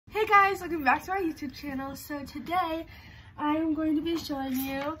guys, welcome back to our YouTube channel. So today I am going to be showing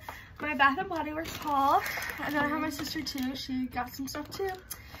you my Bath and Body Works haul, and then I have my sister too. She got some stuff too.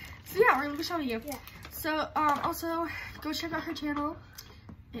 So yeah, we're gonna be showing you. Yeah. So also go check out her channel.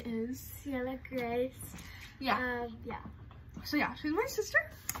 It is Sienna Grace. yeah. Yeah. So yeah, she's my sister,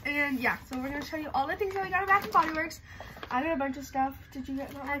 and yeah. So we're gonna show you all the things that we got at Bath and Body Works. I got a bunch of stuff. Did you get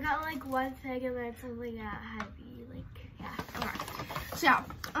that? I got like one thing and then something at Hy-Vee. Yeah. Okay. So yeah,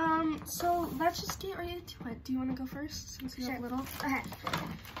 so let's just get right into it. Do you want to go first since you have a little? Okay.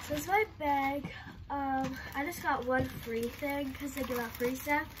 So it's my bag. I just got one free thing because they give out free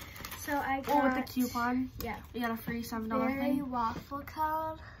stuff. So I got. Oh, with the coupon. Yeah. You got a free $7 Berry thing. waffle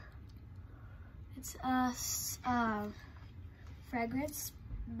cone. It's a fragrance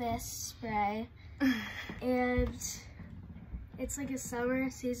mist spray, and it's like a summer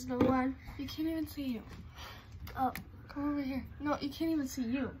seasonal one. You can't even see you. Oh. Come over here. No, you can't even see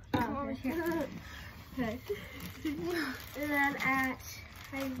you. Come over here. Okay. And then at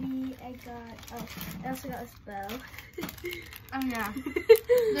Hy-Vee, I also got this bow. Oh yeah.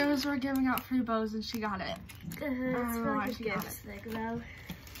 Those were giving out free bows and she got it. It's don't know for why like a she got gift thing though.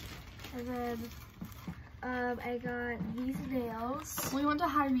 And then I got these nails. We went to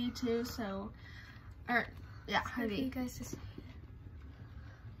Hy-Vee too, so yeah, You Hy-Vee. guys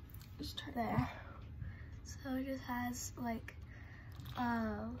just try there. So it just has like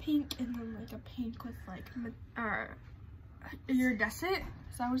pink and then like a pink with like iridescent.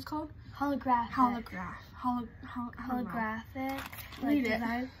 Is that what it's called? holographic. Holographic. Like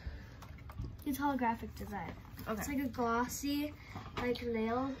design. It's holographic design. Okay. It's like a glossy, like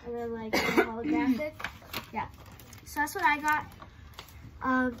nail, and then like holographic. Yeah. So that's what I got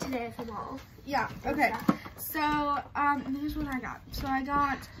today at the mall. Yeah. Okay. So here's what I got. So I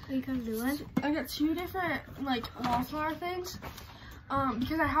got two different like wallflower things.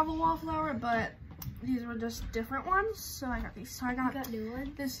 Because I have a wallflower, but these were just different ones. So I got these. So I got new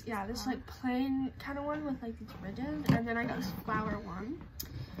ones. this like plain kind of one with like these ridges, and then I got this flower one.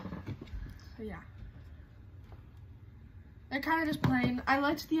 So yeah. They're kind of just plain. I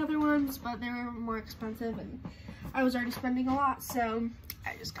liked the other ones, but they were more expensive, and I was already spending a lot, so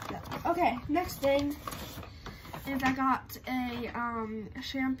I just got that. Okay, next thing is I got a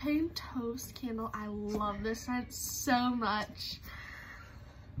champagne toast candle. I love this scent so much.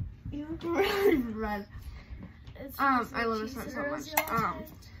 You look really red. I love this scent so much.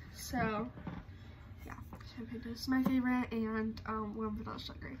 So yeah, champagne toast is my favorite, and warm vanilla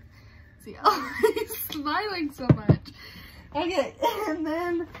sugar. See, he's smiling so much. Okay, and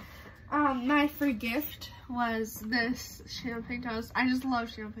then my free gift was this champagne toast. I just love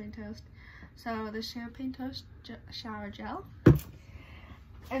champagne toast. So the champagne toast shower gel.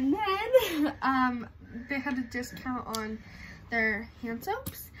 And then they had a discount on their hand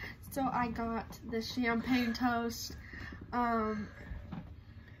soaps. So I got the champagne toast hand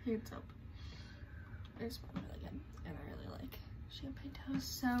soap. It's really good, and I really like champagne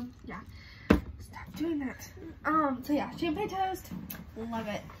toast. So yeah. Stop doing that. So yeah, champagne toast, love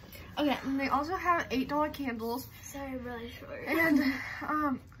it. Okay, and they also have $8 candles. Sorry, I'm really short. And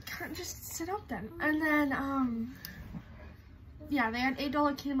just sit up then. And then yeah, they had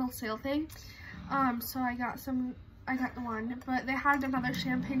 $8 candle sale thing. So I got the one, but they had another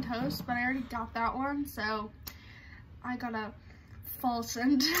champagne toast, but I already got that one, so I got a fall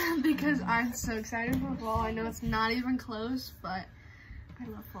scent because I'm so excited for fall. I know it's not even close, but I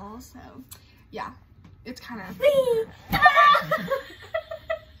love fall, so yeah, it's kind of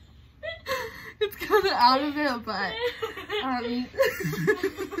it's kind of out of it, but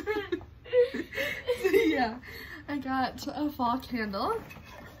so yeah, I got a fall candle,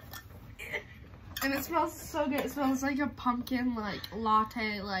 and it smells so good. It smells like a pumpkin like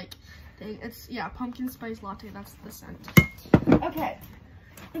latte like thing. It's pumpkin spice latte. That's the scent. Okay,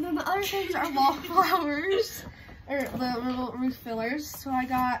 and then the other things are wallflowers. Or the little refillers. So I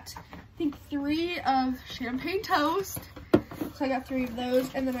got, I think, 3 of champagne toast. So I got 3 of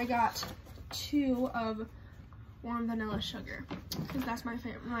those, and then I got 2 of warm vanilla sugar, because that's my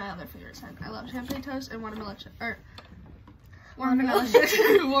other favorite scent. I love champagne toast and watermelon sugar. Warm vanilla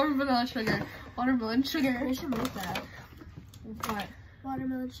sugar. Warm vanilla sugar. Watermelon sugar. We should make that. What?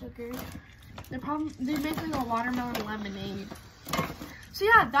 Watermelon sugar. They make like a watermelon lemonade. So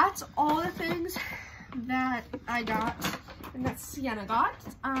yeah, that's all the things that I got and that Sienna got.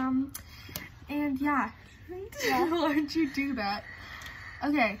 And yeah, why did you do that?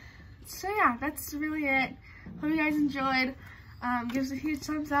 Okay, so yeah, that's really it. Hope you guys enjoyed. Give us a huge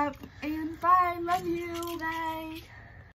thumbs up, and bye. Love you. Bye.